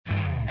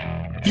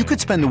You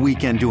could spend the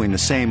weekend doing the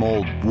same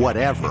old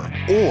whatever,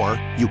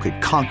 or you could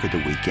conquer the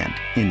weekend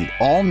in the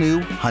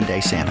all-new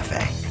Hyundai Santa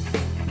Fe.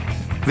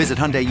 Visit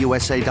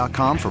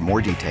HyundaiUSA.com for more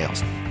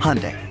details.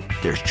 Hyundai,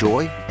 there's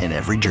joy in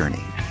every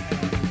journey.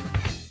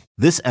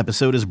 This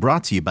episode is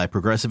brought to you by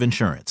Progressive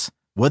Insurance.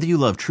 Whether you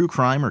love true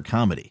crime or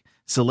comedy,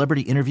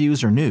 celebrity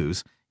interviews or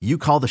news, you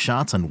call the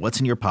shots on what's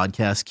in your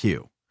podcast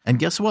queue. And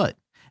guess what?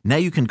 Now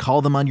you can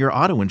call them on your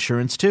auto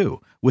insurance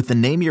too with the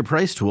Name Your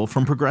Price tool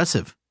from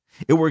Progressive.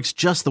 It works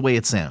just the way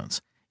it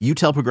sounds. You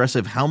tell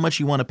Progressive how much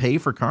you want to pay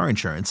for car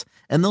insurance,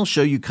 and they'll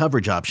show you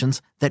coverage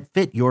options that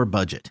fit your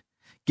budget.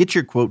 Get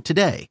your quote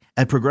today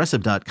at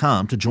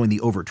Progressive.com to join the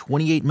over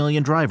 28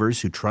 million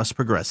drivers who trust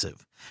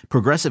Progressive.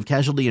 Progressive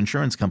Casualty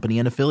Insurance Company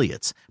and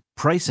Affiliates.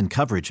 Price and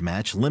coverage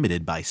match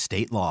limited by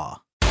state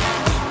law.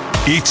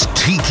 It's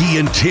Tiki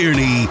and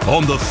Tierney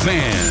on The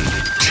Fan.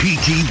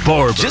 Tiki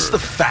Barber. Just the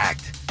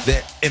fact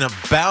that in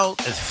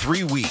about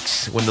 3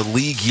 weeks, when the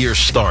league year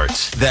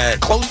starts, that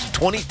close to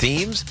 20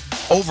 teams,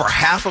 over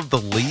half of the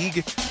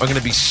league, are going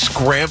to be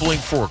scrambling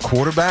for a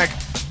quarterback.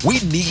 We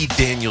need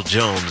Daniel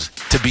Jones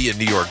to be a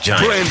New York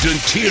Giant. Brandon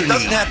Tierney. It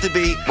doesn't have to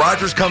be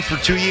Rodgers comes for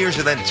 2 years,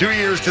 and then 2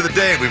 years to the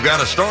day, we've got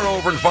to start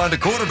over and find a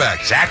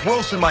quarterback. Zach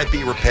Wilson might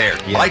be repaired.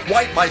 Yeah. Mike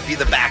White might be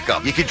the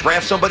backup. You could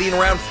draft somebody in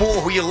round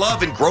 4 who you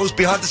love and grows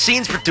behind the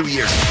scenes for 2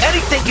 years.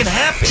 Anything can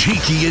happen.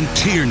 Tiki and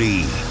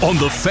Tierney on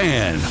The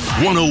Fan.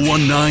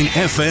 101.9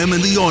 FM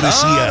and the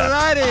Odyssey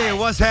app. Alrighty,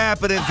 what's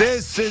happening?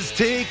 This is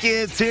Tiki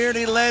and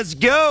Tierney. Let's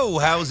go.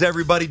 How's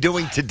everybody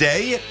doing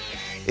today?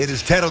 It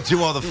is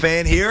 10:02 on The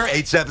Fan here.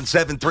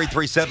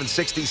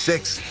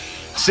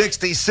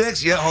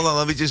 877-337-6666. Yeah, hold on.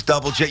 Let me just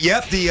double check.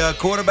 Yep, the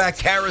quarterback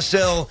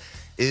carousel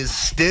is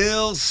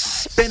still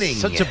spinning.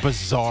 Such a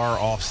bizarre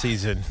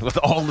offseason with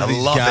all of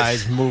these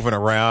guys moving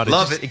around.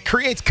 It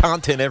creates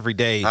content every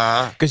day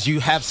because you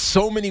have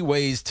so many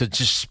ways to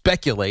just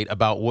speculate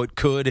about what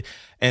could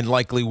and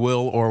likely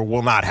will or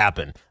will not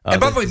happen.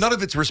 And by the way, none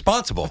of it's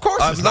responsible. Of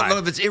course it's not. None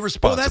of it's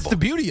irresponsible. Well, that's the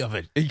beauty of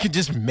it. You can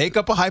just make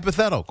up a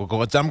hypothetical.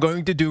 What I'm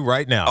going to do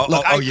right now.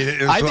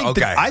 I think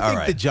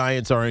the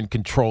Giants are in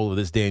control of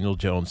this Daniel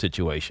Jones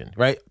situation,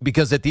 right?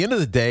 Because at the end of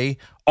the day,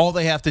 all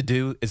they have to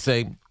do is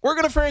say, we're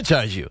going to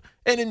franchise you.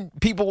 And then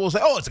people will say,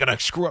 oh, it's going to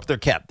screw up their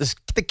cap.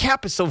 The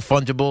cap is so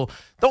fungible.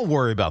 Don't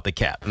worry about the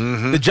cap.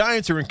 Mm-hmm. The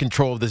Giants are in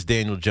control of this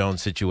Daniel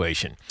Jones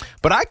situation.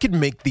 But I could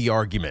make the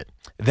argument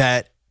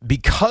that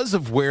because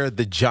of where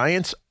the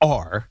Giants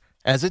are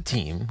as a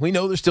team, we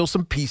know there's still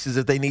some pieces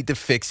that they need to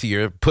fix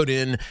here. Put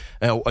in,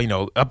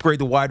 upgrade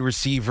the wide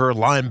receiver,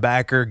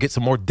 linebacker, get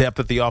some more depth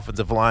at the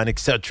offensive line,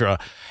 etc.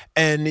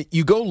 And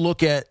you go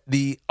look at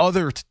the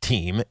other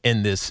team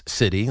in this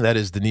city, that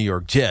is the New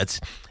York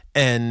Jets,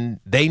 and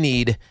they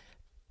need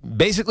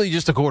basically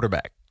just a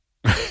quarterback.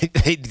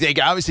 They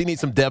obviously need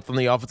some depth on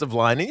the offensive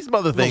line. They need some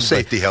other things.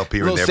 Safety help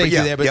here and there.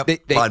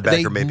 But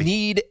they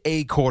need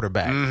a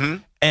quarterback.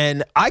 Mm-hmm.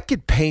 And I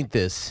could paint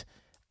this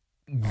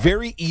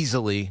very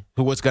easily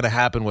to what's going to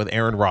happen with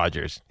Aaron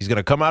Rodgers. He's going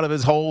to come out of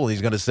his hole and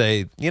he's going to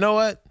say, you know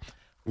what?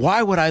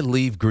 Why would I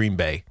leave Green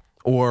Bay?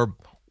 Or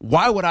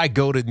why would I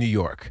go to New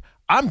York?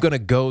 I'm going to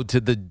go to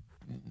the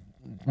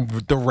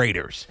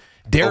Raiders.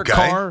 Derek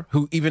Carr,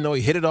 who even though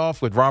he hit it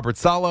off with Robert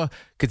Saleh,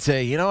 could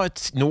say, you know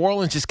what? New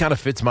Orleans just kind of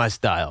fits my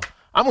style.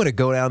 I'm going to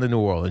go down to New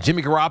Orleans.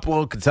 Jimmy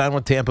Garoppolo could sign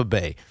with Tampa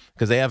Bay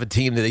because they have a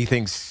team that he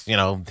thinks,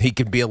 he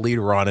can be a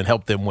leader on and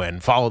help them win.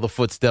 Follow the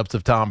footsteps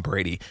of Tom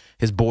Brady,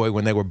 his boy,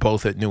 when they were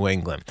both at New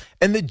England.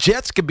 And the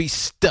Jets could be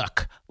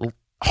stuck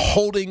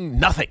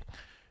holding nothing,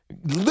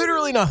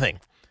 literally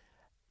nothing.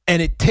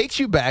 And it takes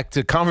you back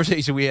to a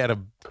conversation we had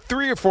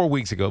 3 or 4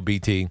 weeks ago,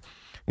 BT,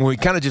 when we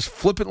kind of just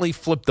flippantly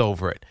flipped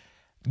over it.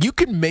 You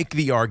can make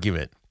the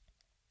argument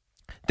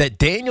that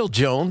Daniel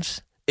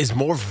Jones is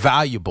more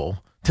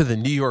valuable to the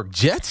New York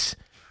Jets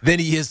than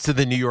he is to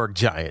the New York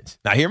Giants.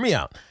 Now, hear me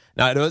out.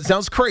 Now, I know it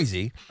sounds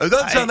crazy. It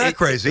doesn't sound that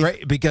crazy.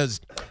 Right? Because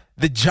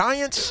the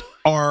Giants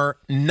are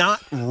not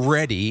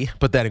ready,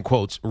 put that in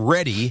quotes,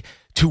 ready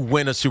to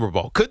win a Super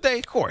Bowl. Could they?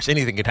 Of course.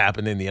 Anything could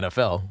happen in the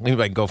NFL.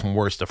 Anybody can go from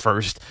worst to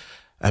first.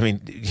 So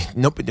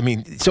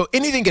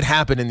anything could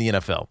happen in the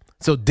NFL.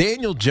 So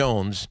Daniel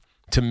Jones,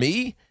 to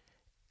me,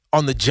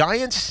 on the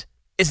Giants,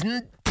 is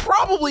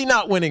probably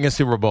not winning a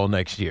Super Bowl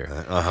next year.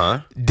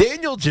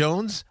 Daniel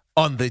Jones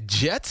on the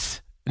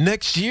Jets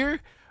next year,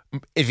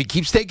 if he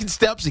keeps taking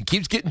steps and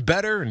keeps getting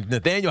better, and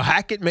Nathaniel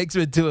Hackett makes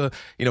him into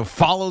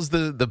follows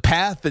the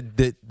path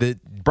that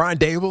Brian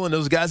Dable and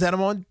those guys had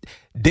him on,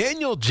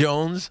 Daniel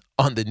Jones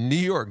on the New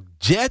York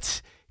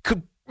Jets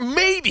could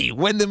maybe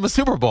win them a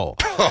Super Bowl.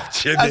 Oh,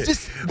 Jimmy.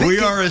 We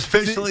are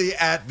officially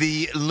at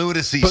the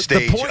lunacy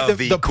stage of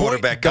the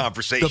quarterback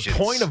conversation. The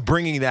point of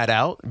bringing that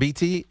out,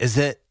 BT, is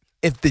that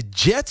if the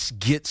Jets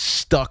get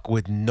stuck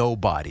with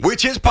nobody,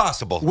 which is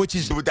possible,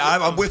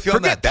 I'm with you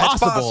on that. That's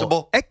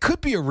possible. It could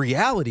be a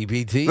reality,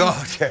 BT.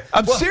 Okay.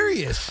 I'm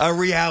serious. A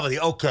reality.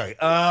 Okay.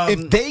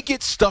 If they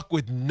get stuck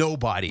with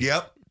nobody,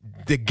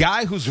 the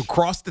guy who's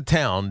across the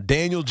town,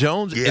 Daniel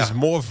Jones, is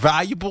more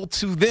valuable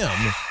to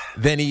them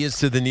than he is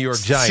to the New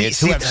York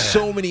Giants, who have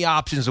so many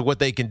options of what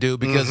they can do.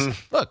 Because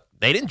look,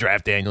 They didn't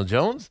draft Daniel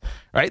Jones,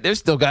 right? They've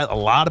still got a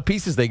lot of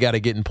pieces they got to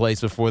get in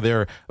place before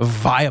they're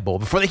viable,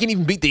 before they can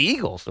even beat the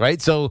Eagles,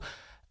 right? So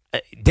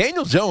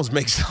Daniel Jones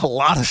makes a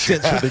lot of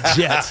sense for the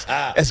Jets,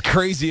 as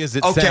crazy as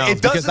it sounds. It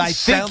doesn't because I think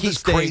sound he's as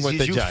staying crazy with as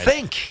the you Giants.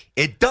 think.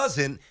 It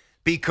doesn't,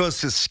 because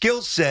his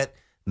skill set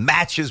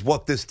matches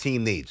what this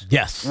team needs.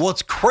 Yes.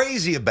 What's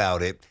crazy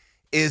about it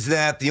is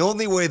that the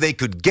only way they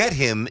could get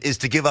him is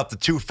to give up the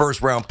 2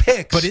 first-round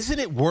picks. But isn't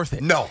it worth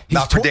it? No, He's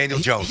not for Daniel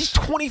Jones. He's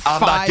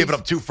 25. I'm not giving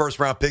up 2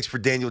 first-round picks for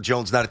Daniel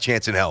Jones. Not a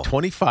chance in hell.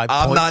 25.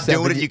 I'm not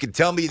doing it. You can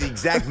tell me the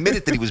exact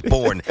minute that he was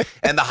born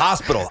and the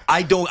hospital.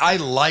 I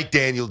like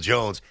Daniel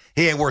Jones.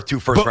 He ain't worth 2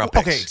 first-round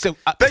picks. Okay, so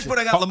especially when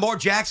I got Lamar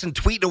Jackson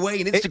tweeting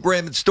away and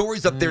Instagram and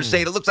stories up there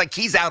saying it looks like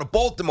he's out of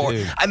Baltimore.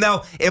 Dude. And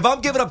now, if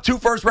I'm giving up 2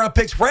 first-round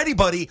picks for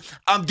anybody,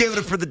 I'm giving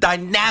it for the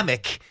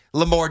dynamic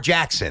Lamar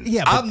Jackson.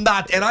 Yeah, but I'm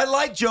not, and I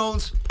like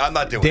Jones. I'm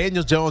not doing it.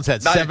 Daniel Jones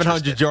had Not 700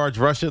 interested. yards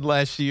rushing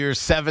last year,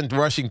 7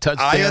 rushing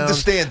touchdowns. I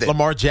understand it.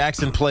 Lamar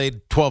Jackson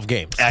played 12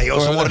 games. Yeah, he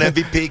also won an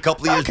MVP a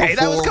couple of years Okay,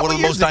 that was a before. couple One of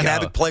the years most ago.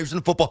 dynamic players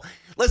in football.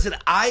 Listen,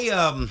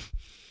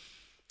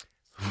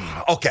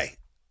 okay.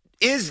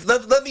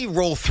 Let me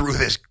roll through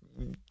this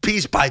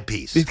piece by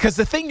piece. Because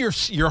the thing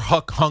you're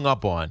hung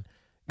up on,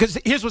 because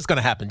here's what's going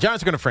to happen.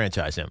 Giants are going to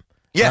franchise him.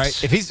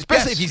 Yes. Right?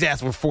 Especially Yes. if he's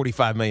asking for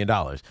 $45 million.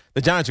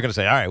 The Giants are going to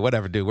say, all right,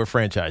 whatever, dude, we're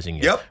franchising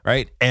you. Yep.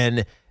 Right?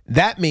 And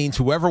that means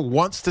whoever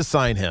wants to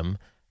sign him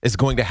is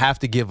going to have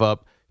to give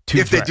up 2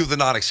 If they do the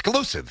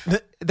non-exclusive.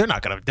 They're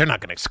not gonna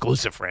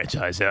exclusive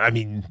franchise him. I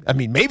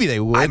mean maybe they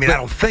would. I but,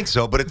 don't think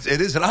so, but it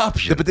is an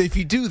option. But if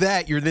you do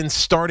that, you're then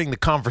starting the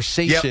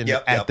conversation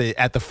Yep. at the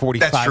 $45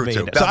 That's true,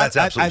 million. too. So That's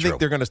I absolutely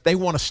think they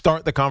want to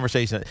start the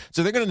conversation.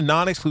 So they're going to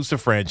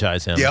non-exclusive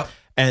franchise him. Yep.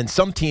 And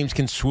some teams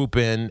can swoop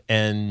in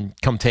and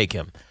come take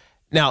him.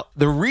 Now,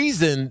 the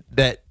reason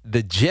that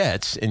the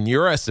Jets, in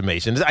your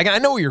estimation, I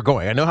know where you're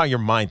going. I know how your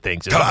mind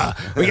thinks. We got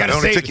to It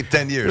only save. took you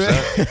 10 years,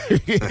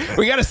 huh?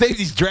 We got to save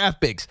these draft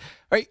picks,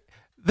 right?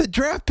 The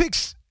draft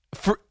picks,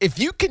 if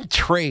you can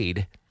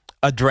trade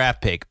a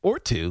draft pick or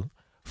 2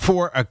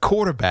 for a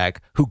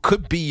quarterback who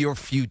could be your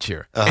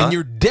future, and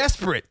you're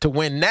desperate to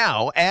win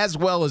now as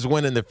well as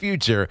win in the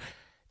future,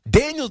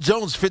 Daniel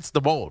Jones fits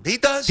the mold. He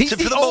does, He's for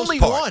the the most only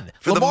part. one.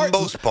 For the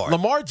most part.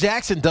 Lamar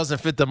Jackson doesn't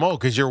fit the mold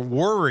because you're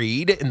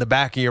worried in the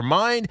back of your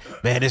mind,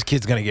 man, this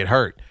kid's going to get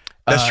hurt.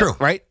 That's true.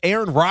 Right?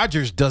 Aaron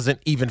Rodgers doesn't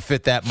even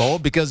fit that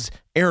mold because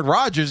Aaron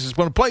Rodgers is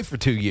going to play for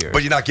 2 years.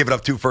 But you're not giving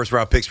up 2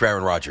 first-round picks for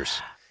Aaron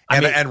Rodgers.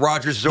 And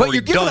Rodgers has already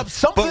you're giving done up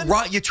something.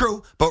 You're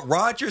true. But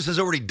Rodgers has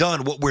already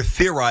done what we're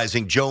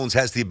theorizing Jones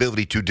has the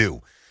ability to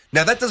do.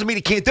 Now, that doesn't mean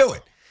he can't do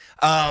it.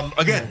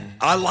 Again,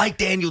 I like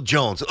Daniel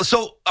Jones.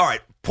 So, all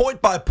right,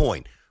 point by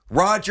point.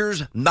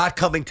 Rodgers not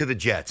coming to the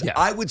Jets. Yeah.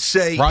 I would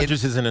say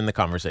Rodgers isn't in the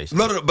conversation.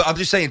 No, but I'm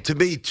just saying, to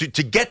me,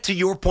 to get to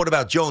your point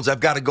about Jones,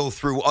 I've got to go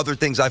through other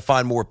things I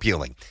find more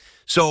appealing.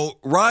 So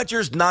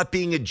Rodgers not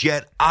being a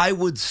Jet, I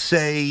would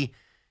say,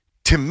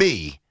 to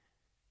me,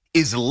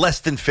 is less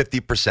than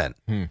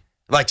 50%.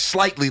 Like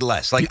slightly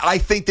less. Like I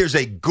think there's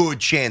a good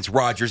chance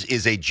Rodgers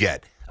is a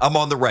Jet. I'm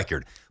on the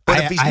record. But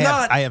if he's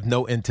not, I have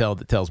no intel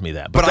that tells me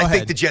that. but go I ahead.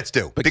 think the Jets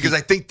do. Because I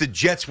think the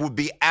Jets would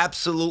be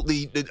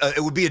absolutely,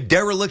 it would be a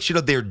dereliction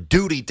of their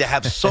duty to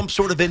have some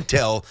sort of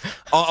intel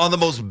on the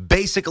most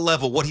basic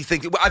level. What he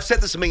thinks. I've said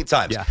this a million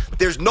times. Yeah.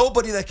 There's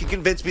nobody that can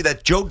convince me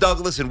that Joe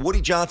Douglas and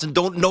Woody Johnson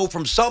don't know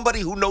from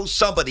somebody who knows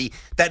somebody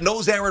that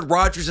knows Aaron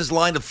Rodgers'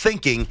 line of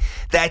thinking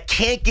that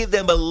can't give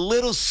them a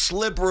little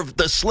sliver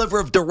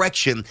of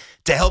direction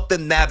to help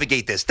them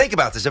navigate this. Think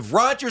about this. If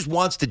Rodgers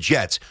wants the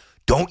Jets,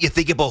 don't you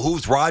think it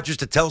behooves Rodgers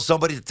to tell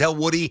somebody, to tell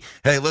Woody,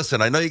 hey,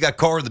 listen, I know you got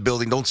Carr in the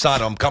building. Don't sign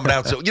him. I'm coming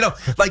out. So,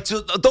 so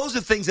those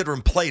are things that are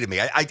in play to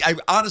me. I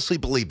honestly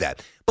believe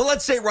that. But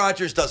let's say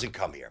Rodgers doesn't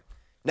come here.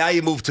 Now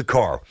you move to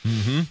Carr.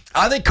 Mm-hmm.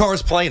 I think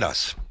Carr's playing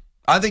us.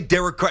 I think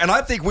Derek Carr, and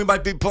I think we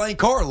might be playing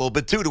Carr a little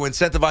bit too to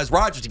incentivize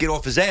Rodgers to get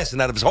off his ass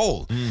and out of his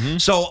hole. Mm-hmm.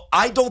 So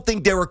I don't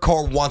think Derek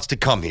Carr wants to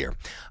come here.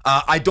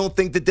 I don't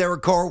think that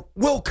Derek Carr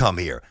will come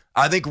here.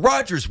 I think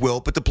Rodgers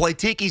will, but to play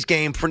Tiki's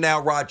game, for now,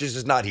 Rodgers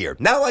is not here.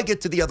 Now I get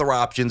to the other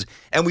options,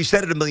 and we've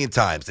said it a million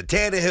times. The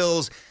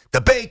Tannehills,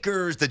 the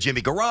Bakers, the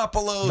Jimmy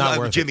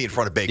Garoppolo. Jimmy in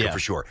front of Baker for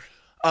sure.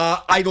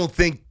 I don't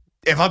think,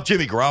 if I'm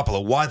Jimmy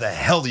Garoppolo, why the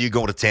hell are you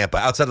going to Tampa,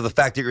 outside of the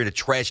fact that you're in a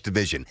trash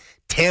division?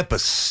 Tampa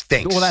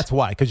stinks. Well, that's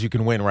why, because you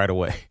can win right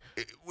away.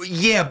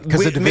 Yeah,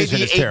 because the division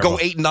maybe is terrible.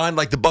 Go 8-9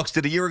 like the Bucs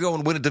did a year ago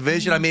and win a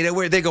division. I mean,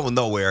 they're going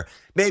nowhere.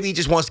 Maybe he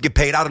just wants to get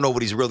paid. I don't know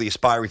what he's really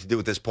aspiring to do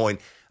at this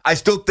point. I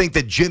still think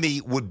that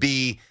Jimmy would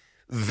be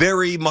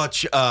very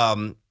much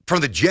from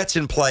the Jets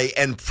in play,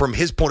 and from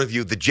his point of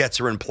view, the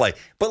Jets are in play.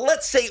 But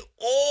let's say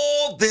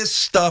all this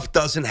stuff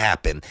doesn't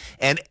happen,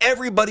 and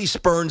everybody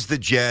spurns the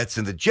Jets,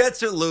 and the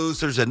Jets are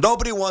losers, and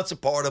nobody wants a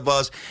part of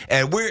us,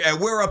 and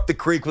we're up the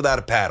creek without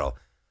a paddle.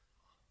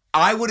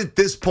 I would, at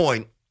this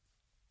point,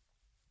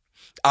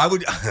 I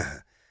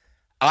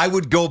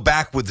would go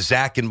back with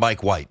Zach and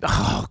Mike White.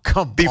 Oh,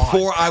 come on.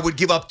 Before I would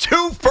give up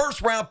 2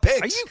 first-round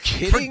picks. Are you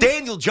kidding? For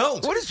Daniel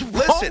Jones. What is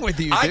wrong with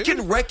you, I dude?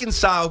 can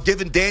reconcile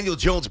giving Daniel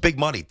Jones big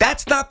money.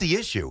 That's not the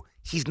issue.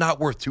 he's not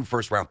worth 2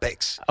 first-round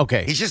picks.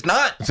 Okay. He's just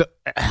not. So,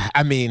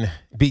 I mean,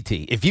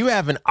 BT, if you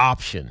have an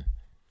option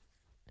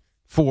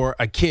for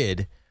a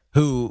kid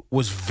who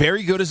was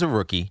very good as a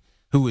rookie,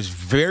 who was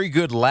very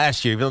good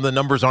last year, even though the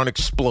numbers aren't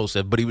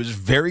explosive, but he was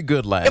very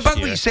good last year. And by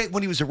the way, you say it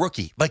when he was a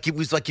rookie, like he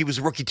was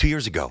a rookie 2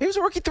 years ago. He was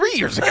a rookie 3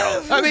 years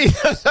ago. I mean,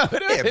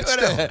 yeah, but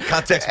still,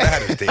 context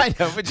matters, Steve. I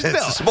know, but still,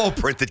 it's the small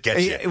print that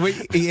gets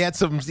you. He had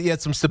some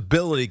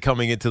stability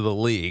coming into the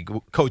league,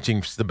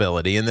 coaching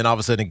stability, and then all of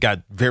a sudden it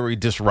got very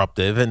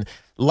disruptive. And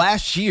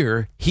last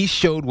year, he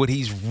showed what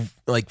he's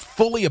like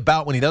fully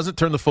about when he doesn't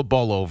turn the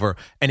football over,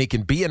 and he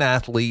can be an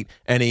athlete,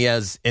 and he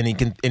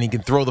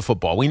can throw the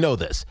football. We know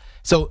this.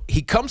 So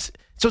he comes.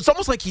 So it's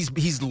almost like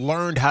he's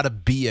learned how to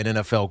be an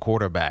NFL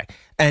quarterback,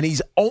 and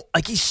he's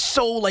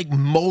so like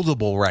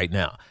moldable right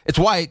now. It's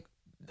why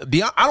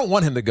I don't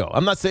want him to go.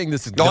 I'm not saying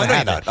this is going to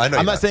happen.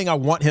 I'm not saying I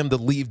want him to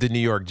leave the New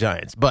York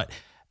Giants, but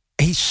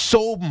he's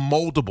so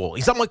moldable.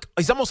 He's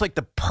almost like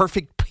the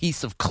perfect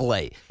piece of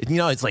clay. You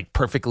know, it's like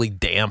perfectly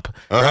damp.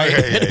 Right?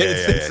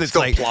 It's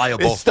still like,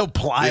 pliable. It's still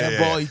pliable.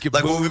 Yeah. You can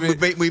like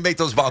move when we make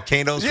those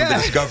volcanoes from the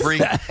Discovery,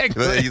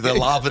 exactly. the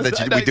lava that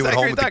we do at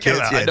home with the kids.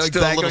 Yeah, it's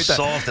still a little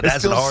soft. It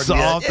hasn't hardened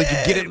yet. You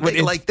can get it make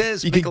it like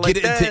this. You can get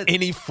it into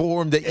any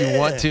form that you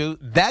want to.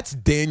 That's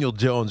Daniel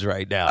Jones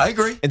right now. I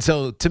agree. And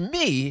so to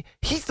me,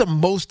 he's the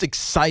most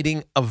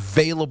exciting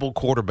available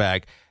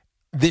quarterback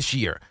this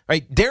year,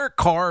 right? Derek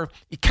Carr,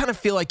 you kind of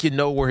feel like you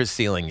know where his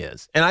ceiling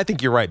is. And I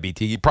think you're right,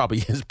 BT. He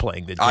probably is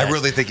playing the Jets. I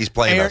really think he's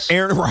playing us.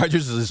 Aaron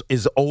Rodgers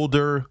is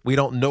older. We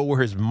don't know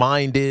where his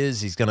mind is.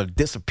 He's going to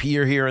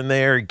disappear here and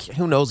there.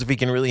 Who knows if he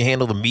can really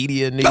handle the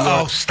media in New York?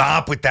 Oh,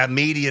 stop with that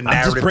media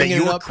narrative that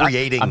you're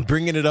creating. I'm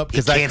bringing it up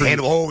because he can't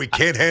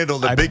handle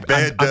the big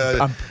bad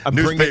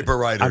newspaper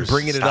writers. I'm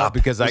bringing it up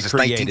because I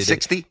created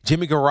 1960? it.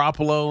 Jimmy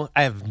Garoppolo,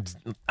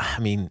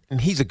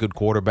 he's a good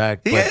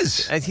quarterback. He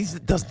is. He's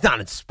not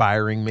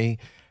inspiring me,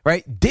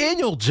 right?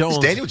 Daniel Jones. Is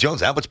Daniel Jones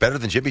that much better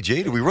than Jimmy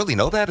G? Do we really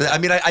know that? I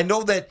mean, I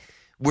know that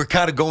we're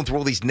kind of going through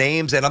all these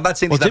names, and I'm not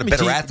saying he's not a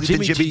better athlete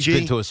than Jimmy G.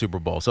 Been to a Super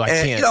Bowl, so I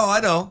can't. I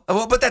know.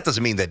 Well, but that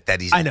doesn't mean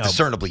that he's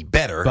discernibly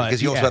better,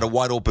 because he also had a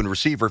wide open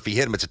receiver. If he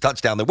hit him, it's a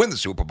touchdown. They win the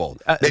Super Bowl.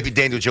 Maybe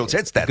Daniel Jones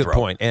hits that good throw.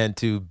 Point. And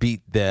to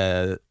beat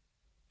the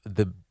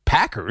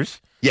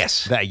Packers,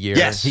 that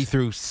year, he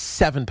threw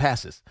 7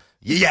 passes.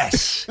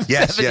 Yes.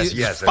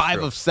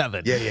 5 of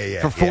 7.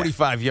 Yeah. For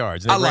 45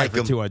 yards. I like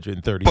him.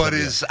 230. But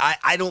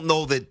I don't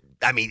know that.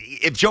 I mean,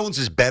 if Jones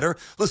is better,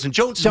 listen,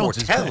 Jones is more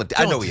talented.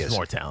 I know he is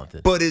more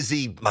talented. But is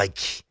he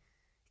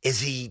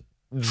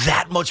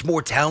that much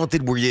more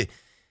talented? Where you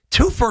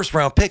 2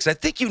 first-round picks? I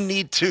think you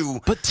need to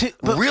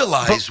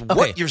realize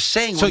what you're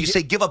saying when you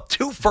say give up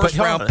 2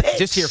 first-round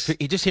picks.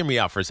 Just hear me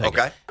out for a second.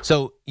 Okay.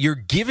 So you're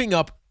giving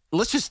up.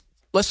 Let's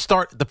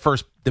start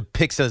the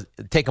picks as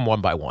take them one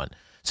by one.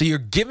 So you're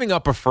giving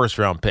up a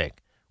first-round pick,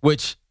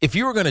 which if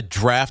you were going to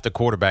draft a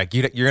quarterback,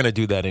 you're going to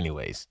do that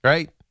anyways,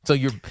 right? So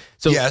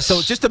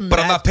just but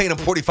I'm not paying him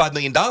 $45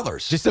 million.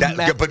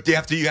 But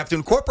you have to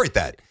incorporate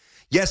that.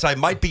 Yes, I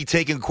might be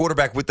taking a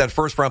quarterback with that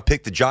first-round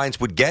pick the Giants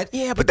would get.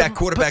 Yeah, but that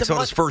quarterback's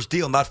on his first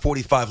deal, not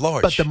 45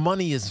 large. But the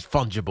money is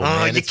fungible,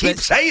 man. You keep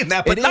saying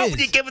that, but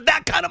nobody giving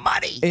that kind of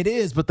money. It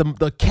is, but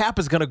the cap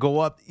is going to go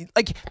up.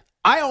 Like,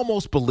 I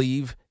almost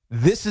believe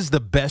this is the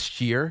best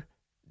year.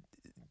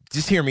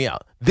 Just hear me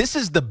out. This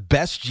is the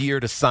best year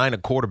to sign a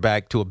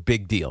quarterback to a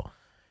big deal,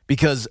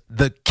 because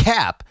the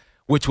cap,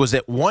 which was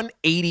at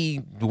 180,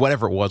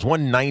 whatever it was,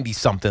 190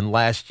 something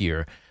last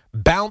year,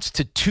 bounced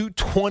to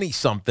 220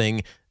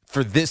 something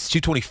for this.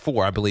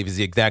 224, I believe, is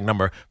the exact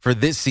number for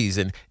this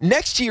season.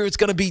 Next year, it's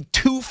going to be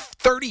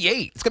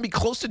 238. It's going to be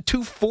close to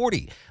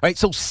 240. Right?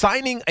 So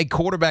signing a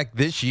quarterback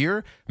this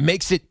year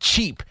makes it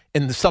cheap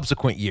in the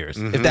subsequent years,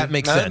 if that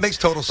makes sense. That makes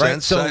total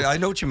sense. Right? So I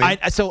know what you mean.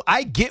 So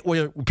I get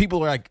where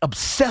people are like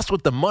obsessed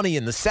with the money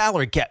and the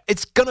salary cap.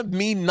 It's going to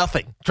mean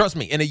nothing. Trust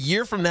me. In a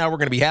year from now, we're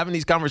going to be having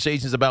these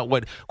conversations about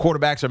what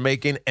quarterbacks are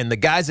making, and the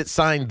guys that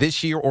signed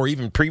this year or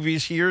even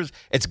previous years,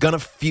 it's going to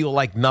feel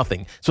like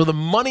nothing. So the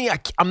money,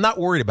 I'm not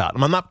worried about.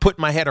 I'm not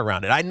putting my head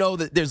around it. I know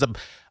that there's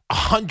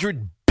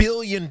 $100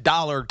 billion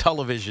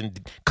television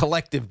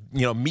collective,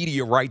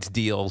 media rights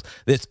deals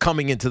that's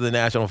coming into the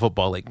National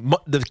Football League.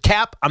 The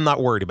cap, I'm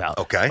not worried about.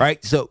 Okay.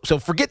 Right? So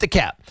forget the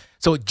cap.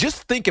 So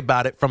just think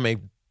about it from a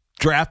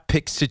draft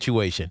pick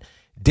situation.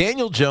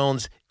 Daniel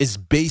Jones is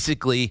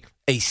basically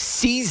a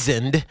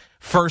seasoned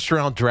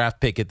first-round draft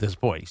pick at this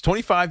point. He's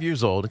 25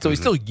 years old, so he's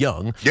still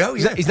young. Yeah.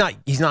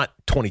 He's not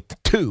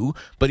 22,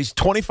 but he's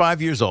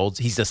 25 years old.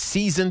 He's a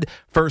seasoned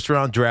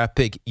first-round draft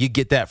pick. You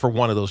get that for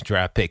one of those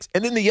draft picks.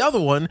 And then the other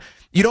one,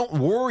 you don't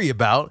worry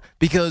about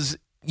because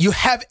you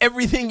have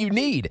everything you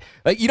need.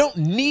 Like, you don't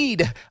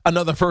need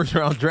another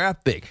first-round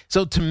draft pick.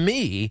 So to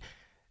me,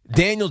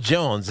 Daniel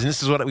Jones, and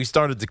this is what we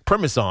started the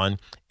premise on,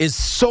 is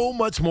so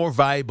much more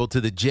valuable to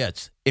the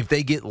Jets if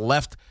they get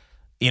left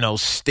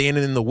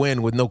standing in the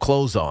wind with no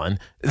clothes on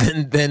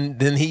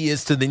than he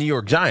is to the New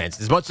York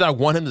Giants. As much as I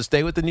want him to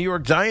stay with the New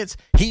York Giants,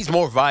 he's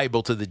more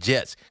valuable to the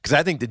Jets, because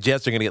I think the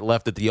Jets are going to get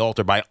left at the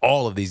altar by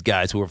all of these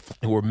guys who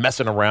are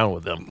messing around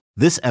with them.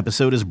 This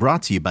episode is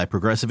brought to you by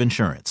Progressive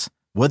Insurance.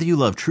 Whether you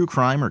love true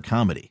crime or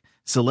comedy,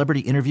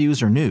 celebrity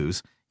interviews or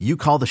news, you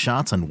call the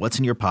shots on what's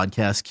in your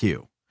podcast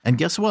queue. And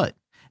guess what?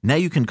 Now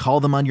you can call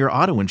them on your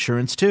auto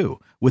insurance too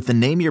with the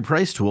Name Your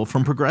Price tool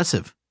from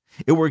Progressive.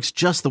 It works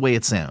just the way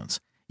it sounds.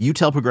 You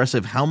tell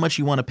Progressive how much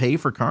you want to pay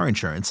for car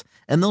insurance,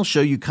 and they'll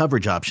show you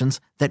coverage options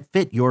that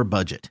fit your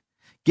budget.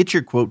 Get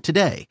your quote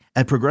today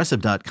at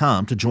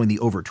Progressive.com to join the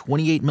over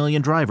 28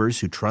 million drivers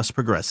who trust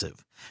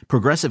Progressive.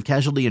 Progressive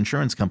Casualty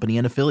Insurance Company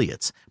and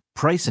Affiliates.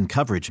 Price and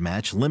coverage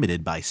match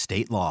limited by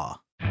state law.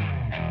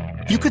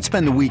 You could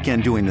spend the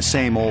weekend doing the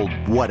same old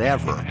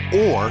whatever,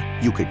 or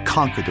you could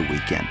conquer the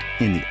weekend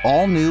in the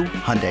all-new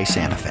Hyundai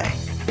Santa Fe.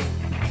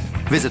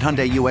 Visit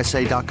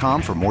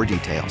HyundaiUSA.com for more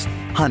details.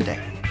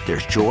 Hyundai,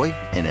 there's joy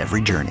in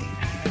every journey.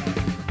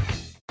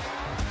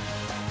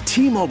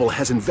 T-Mobile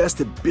has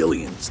invested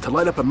billions to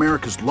light up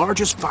America's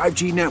largest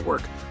 5G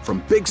network,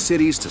 from big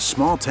cities to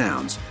small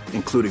towns,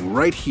 including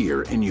right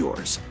here in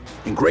yours.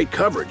 And great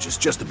coverage is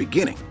just the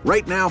beginning.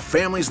 Right now,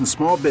 families and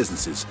small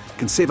businesses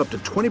can save up to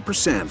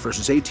 20%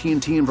 versus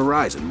AT&T and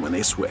Verizon when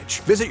they switch.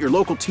 Visit your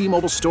local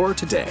T-Mobile store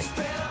today.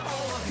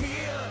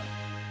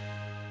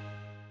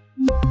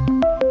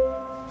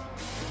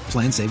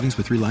 Plan savings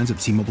with 3 lines of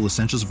T-Mobile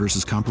Essentials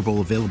versus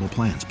comparable available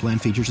plans. Plan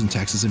features and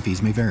taxes and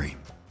fees may vary.